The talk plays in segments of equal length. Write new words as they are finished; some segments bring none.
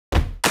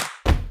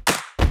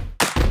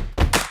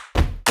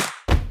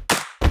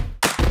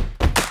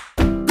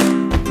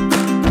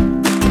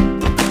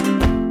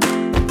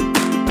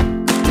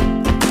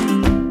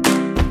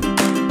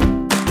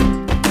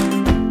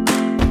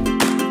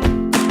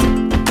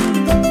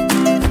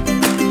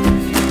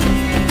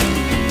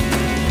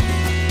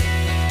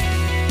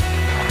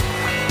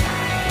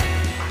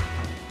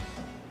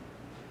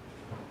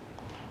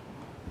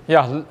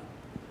Yeah,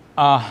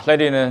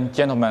 ladies and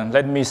gentlemen,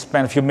 let me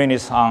spend a few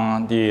minutes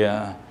on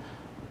the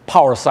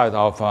power side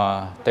of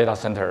data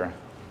center.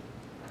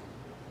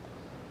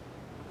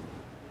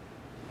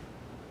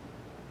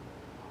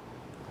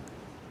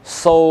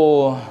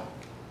 So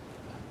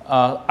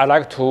I'd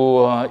like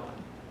to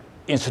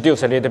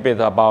introduce a little bit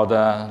about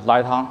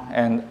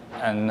Lite-On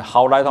and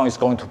how Lite-On is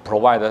going to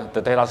provide the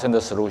data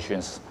center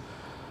solutions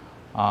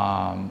to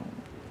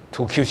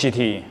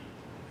QCT,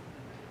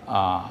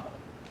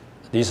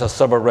 this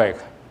server rack,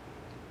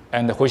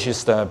 and which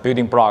is the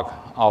building block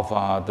of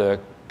the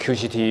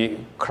QCT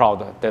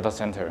cloud data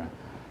center,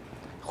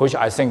 which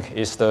I think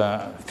is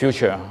the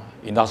future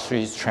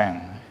industry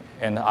trend,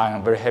 and I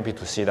am very happy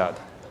to see that.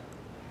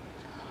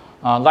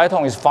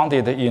 Lite-On is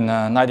founded in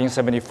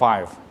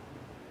 1975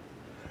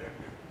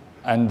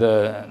 and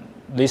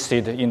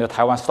listed in the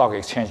Taiwan Stock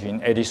Exchange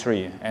in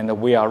 '83, and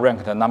we are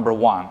ranked the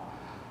 #1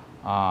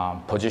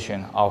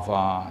 position of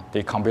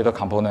the computer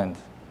component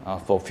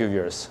for a few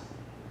years.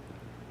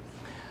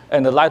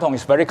 And Lite-On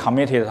is very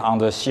committed on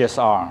the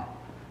CSR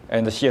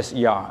and the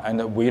CSER,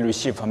 and we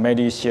received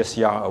many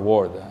CSER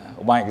awards.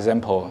 One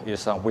example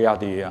is we are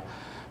the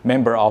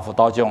member of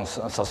Dow Jones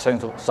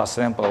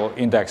Sustainable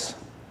Index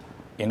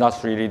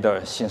industry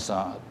leader since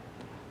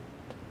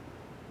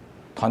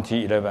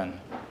 2011.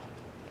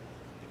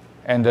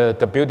 And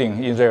the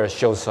building in there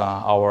shows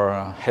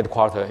our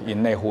headquarters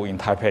in Neihu in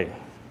Taipei.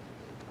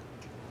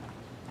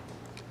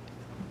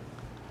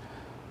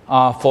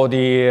 For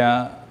the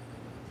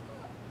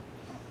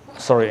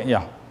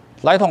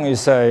Lite-On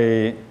is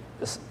a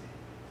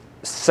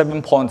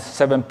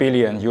 $7.7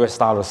 billion US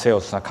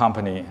sales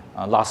company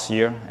last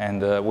year,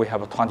 and we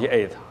have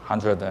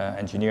 2,800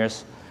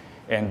 engineers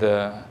and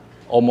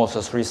almost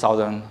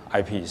 3,000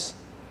 IPs.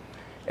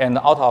 And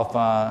out of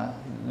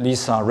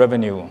this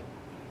revenue,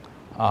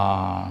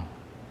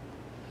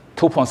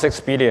 2.6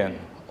 billion,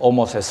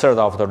 almost a third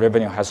of the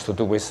revenue has to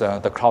do with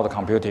the cloud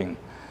computing.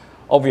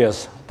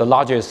 Obvious, the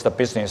largest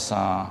business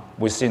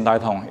within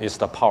Lite-On is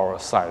the power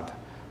side,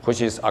 which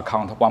is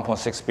account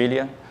 1.6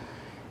 billion.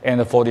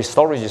 And for the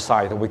storage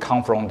side, we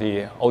come from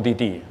the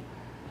ODD.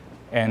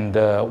 And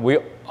we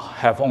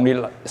have only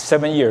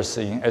 7 years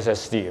in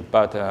SSD,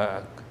 but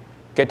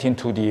getting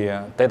to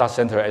the data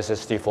center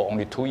SSD for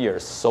only 2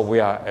 years. So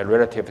we are a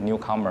relative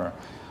newcomer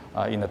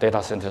in the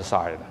data center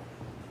side.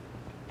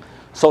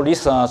 So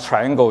this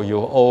triangle,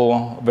 you're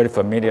all very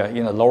familiar.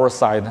 In the lower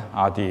side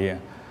are the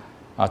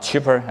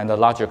cheaper and the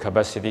larger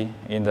capacity.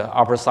 In the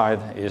upper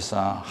side is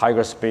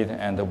higher speed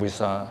and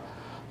with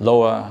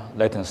lower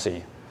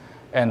latency.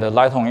 And the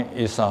Lite-On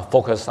is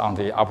focused on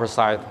the upper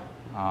side,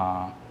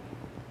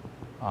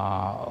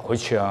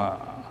 which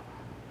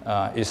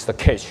is the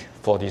cache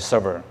for the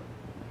server.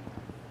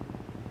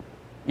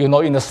 You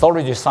know, in the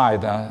storage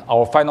side,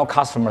 our final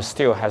customer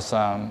still has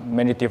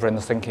many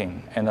different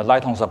thinking. And the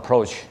Lite-On's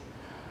approach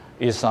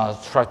is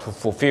try to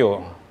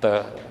fulfill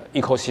the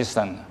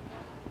ecosystem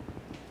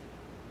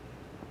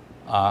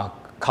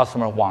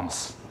customer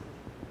wants.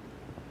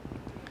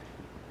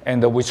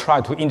 And we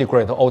try to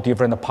integrate all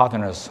different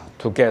partners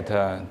to get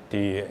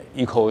the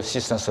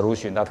ecosystem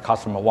solution that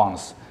customer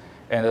wants.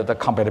 And the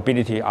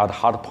compatibility are the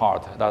hard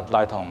part that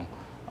Lite-On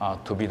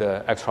to be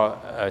the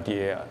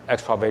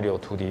extra value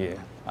to the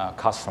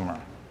customer.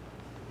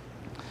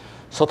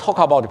 So talk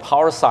about the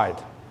power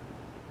side.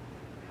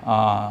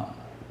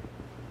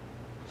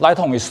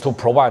 Lite-On is to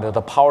provide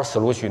the power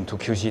solution to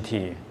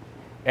QCT.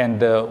 And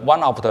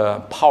one of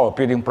the power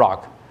building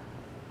block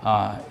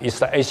is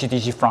the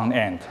AC/DC front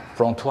end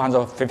from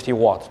 250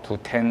 watt to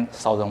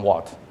 10,000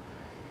 watt.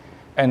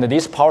 And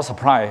this power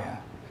supply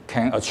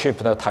can achieve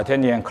the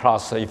titanium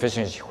class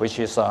efficiency, which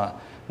is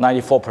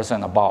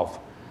 94% above,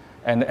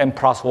 and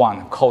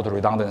N+1 code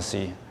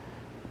redundancy.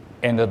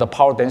 And the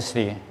power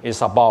density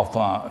is above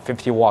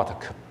 50 watt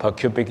per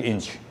cubic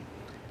inch,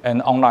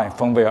 and online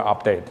firmware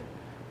update.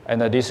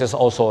 And this is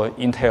also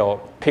Intel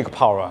peak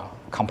power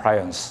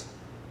compliance.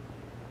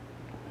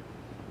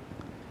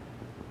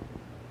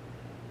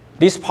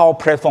 This power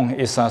platform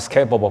is a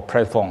scalable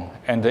platform,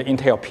 and the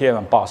Intel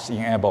PM bus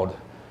enabled,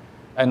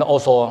 and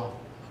also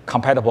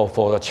compatible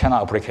for the Chen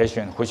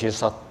application, which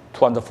is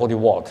 240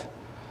 watt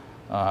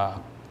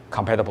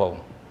compatible.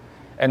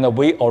 And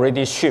we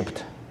already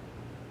shipped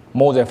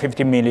more than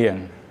 50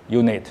 million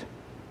units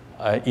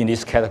in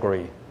this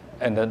category,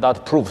 and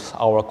that proves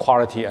our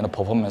quality and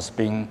performance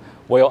being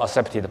well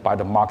accepted by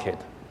the market.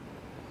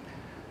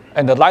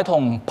 And the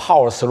Lite-On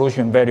power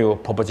solution value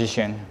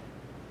proposition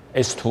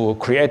is to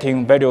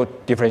creating value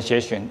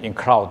differentiation in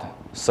cloud,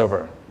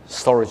 server,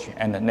 storage,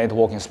 and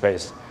networking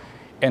space.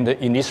 And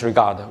in this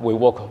regard, we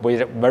work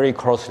very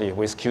closely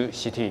with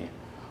QCT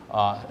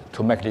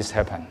to make this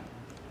happen.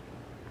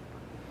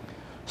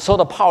 So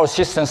the power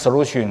system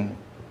solution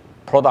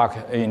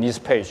product in this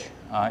page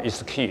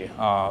is key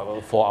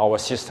for our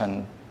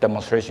system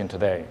demonstration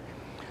today.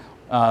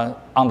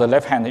 On the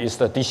left hand is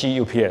the DC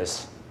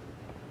UPS.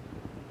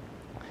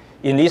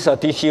 In this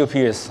DC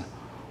UPS,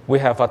 we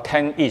have a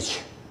 10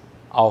 each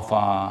of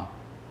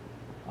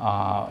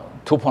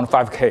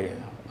 2.5K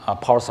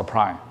power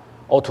supply,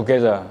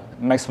 Altogether,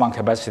 maximum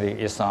capacity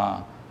is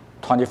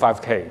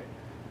 25K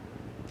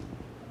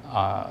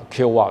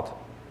kilowatt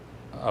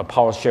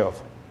power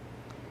shelf.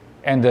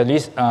 And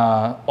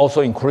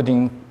also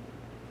including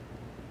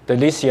the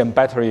lithium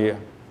battery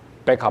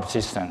backup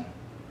system.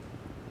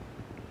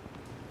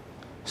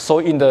 So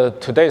in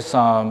today's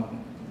demo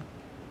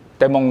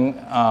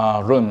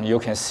room, you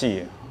can see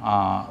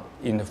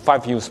in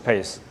 5U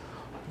space,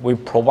 we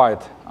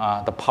provide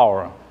the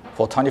power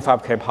for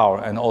 25K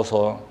power and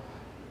also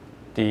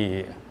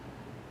the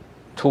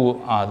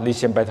 2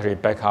 lithium battery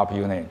backup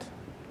unit.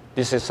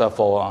 This is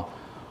for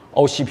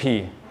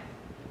OCP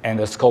and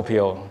the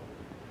Scorpio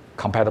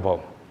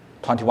compatible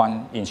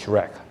 21-inch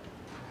rack.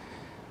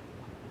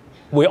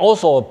 We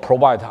also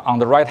provide on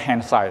the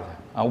right-hand side,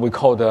 we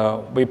call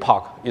the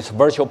VPOC. It's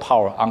virtual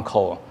power on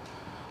call.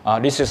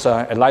 This is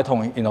a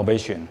Lite-On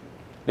innovation.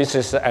 This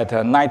is at a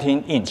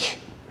 19-inch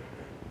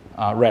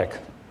rack.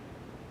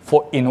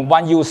 In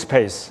 1U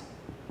space,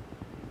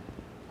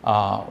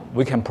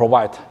 we can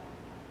provide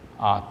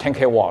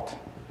 10K watt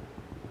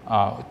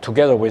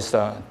together with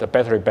the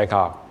battery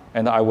backup,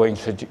 and I will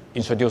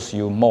introduce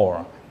you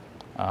more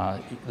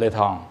later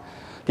on.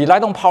 The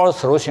Lite-On power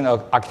solution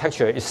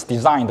architecture is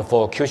designed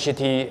for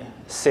QCT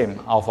SIM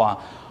of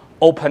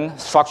open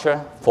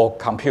structure for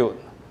compute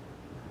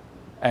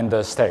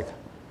and stack.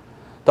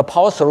 The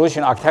power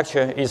solution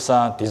architecture is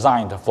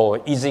designed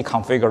for easy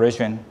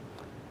configuration,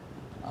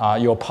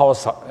 your power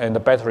and the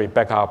battery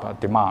backup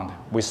demand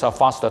with a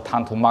faster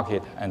time to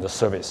market and the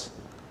service.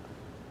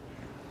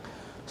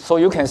 So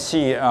you can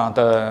see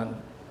the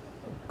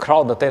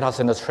cloud data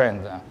center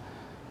trend.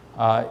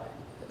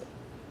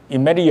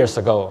 In many years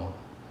ago,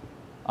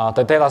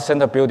 the data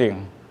center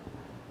building,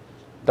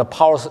 the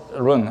power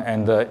room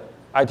and the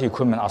IT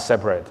equipment are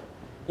separate.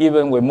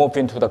 Even we move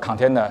into the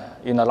container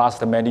in the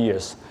last many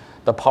years,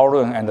 the power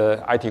room and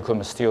the IT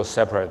equipment still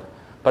separate.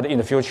 But in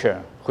the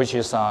future, which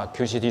is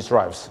QCT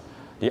drives,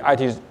 the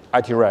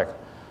IT rack,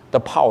 the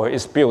power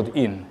is built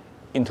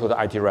into the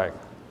IT rack.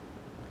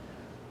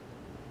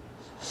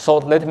 So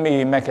let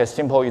me make a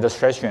simple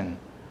illustration,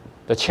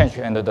 the change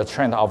and the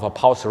trend of a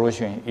power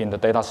solution in the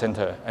data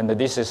center. And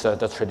this is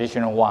the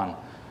traditional one,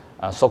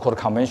 so-called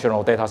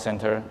conventional data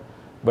center,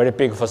 very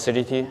big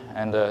facility,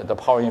 and the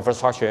power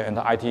infrastructure and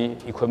the IT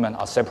equipment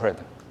are separate.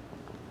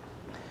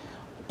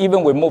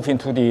 Even we move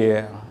into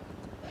the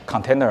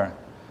container,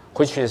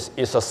 which is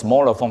a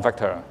smaller form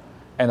factor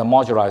and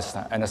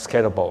modularized and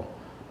scalable,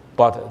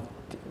 but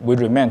we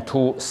remain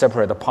 2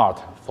 separate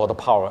parts for the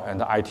power and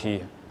the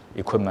IT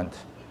equipment.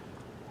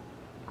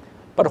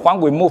 But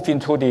when we move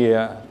into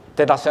the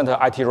data center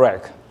IT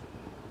rack,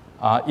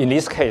 in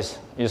this case,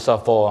 is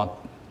for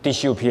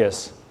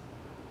DCUPS.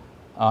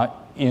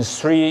 In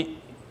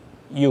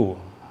 3U,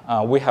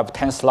 we have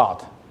 10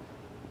 slots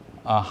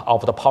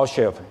of the power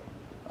shelf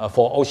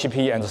for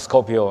OCP and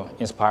Scorpio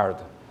inspired.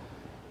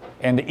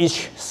 And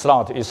each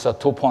slot is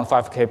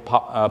 2.5K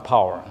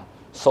power.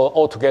 So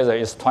altogether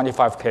is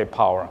 25K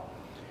power.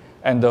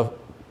 And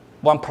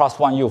 1 +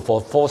 1U for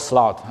 4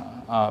 slot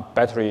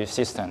battery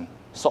system.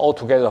 So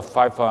altogether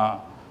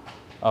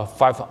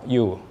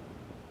 5U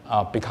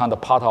become the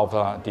part of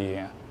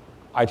the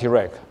IT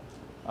rack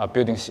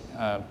building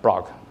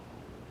block.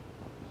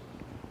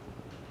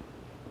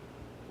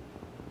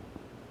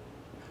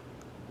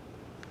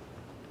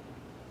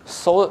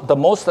 So the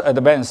most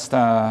advanced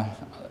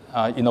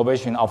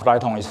innovation of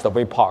Lite-On is the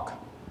VPOC.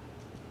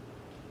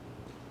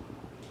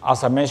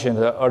 As I mentioned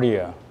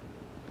earlier,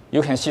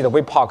 you can see the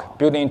VPOC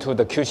built into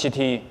the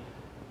QCT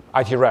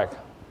IT rack.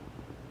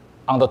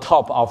 On the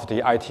top of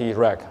the IT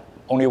rack,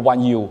 only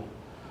 1U.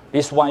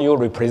 This 1U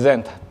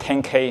represents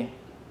 10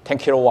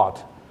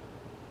 kilowatt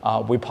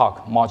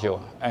VPOC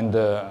module and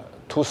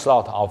 2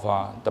 slots of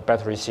the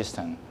battery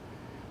system.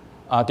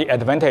 The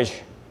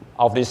advantage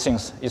of these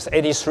things is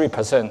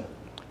 83%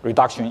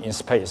 reduction in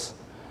space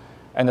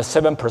and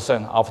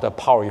 7% of the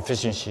power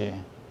efficiency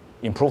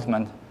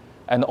improvement,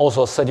 and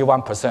also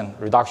 31%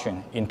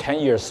 reduction in 10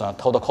 years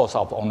total cost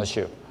of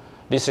ownership.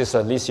 This is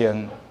a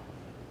lithium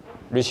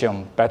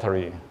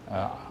battery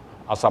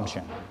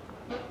assumption.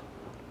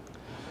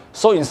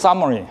 So in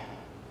summary,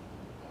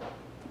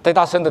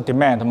 data center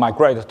demand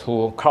migrate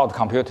to cloud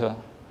computing,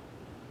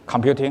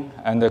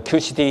 and the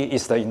QCT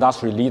is the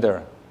industry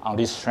leader on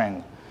this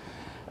trend.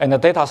 And the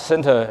data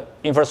center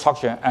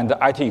infrastructure and the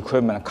IT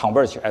equipment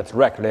converge at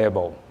rack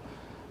level.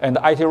 And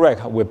the IT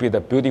rack will be the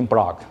building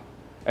block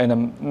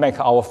and make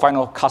our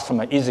final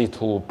customer easy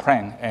to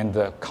plan and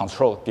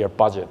control their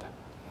budget.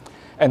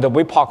 And the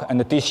VPOC and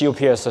the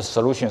DCUPS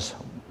solutions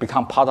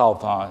become part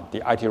of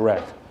the IT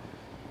rack.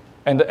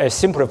 And a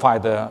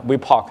simplified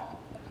VPOC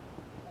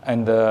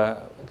and the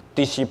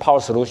DC power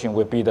solution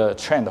will be the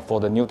trend for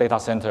the new data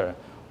center.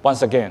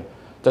 Once again,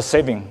 the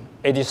saving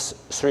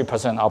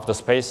 83% of the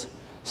space,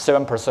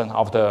 7%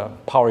 of the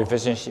power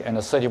efficiency, and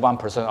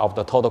 31% of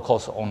the total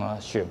cost of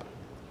ownership.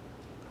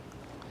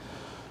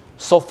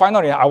 So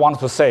finally, I want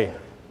to say,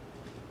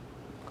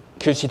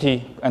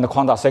 QCT and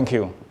Quanta, thank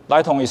you.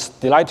 Lite-On is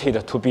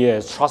delighted to be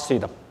a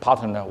trusted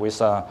partner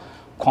with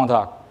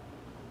Quanta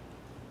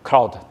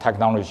cloud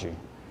technology.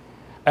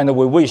 And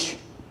we wish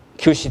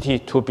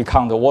QCT to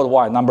become the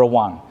worldwide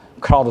 #1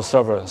 cloud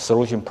server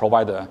solution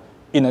provider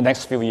in the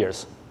next few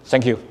years.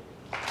 Thank you.